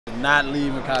not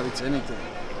leave Maccabi to anything.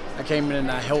 I came in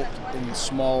and I helped in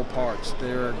small parts.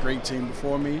 They were a great team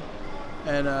before me,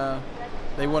 and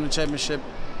they won the championship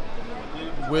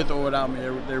with or without me. They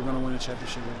were going to win the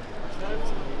championship.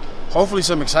 Hopefully,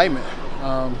 some excitement.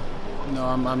 You know,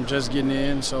 I'm just getting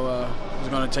in, so it's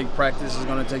going to take practice. It's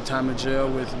going to take time to gel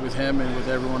with him and with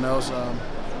everyone else.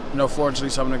 You know, fortunately,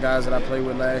 some of the guys that I played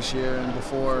with last year and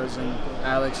before, and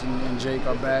Alex and Jake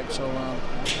are back. So,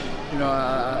 you know,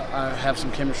 I have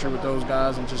some chemistry with those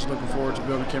guys, and just looking forward to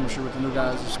building chemistry with the new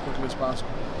guys as quickly as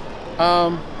possible.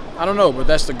 I don't know, but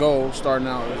that's the goal starting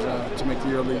out, is to make the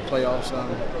EuroLeague playoffs.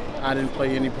 I didn't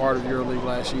play any part of EuroLeague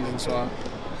last season, so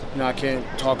you know, I can't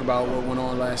talk about what went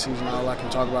on last season. All I can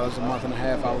talk about is the month and a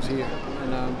half I was here,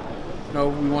 and you know,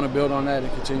 we want to build on that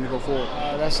and continue to go forward.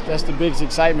 That's the biggest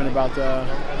excitement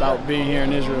about being here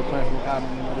in Israel playing for Maccabi.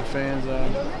 You know, the fans,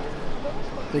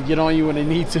 they get on you when they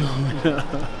need to,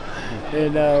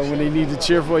 and when they need to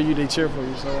cheer for you, they cheer for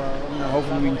you. So you know,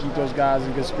 hopefully we can keep those guys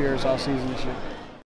in good spirits all season this year.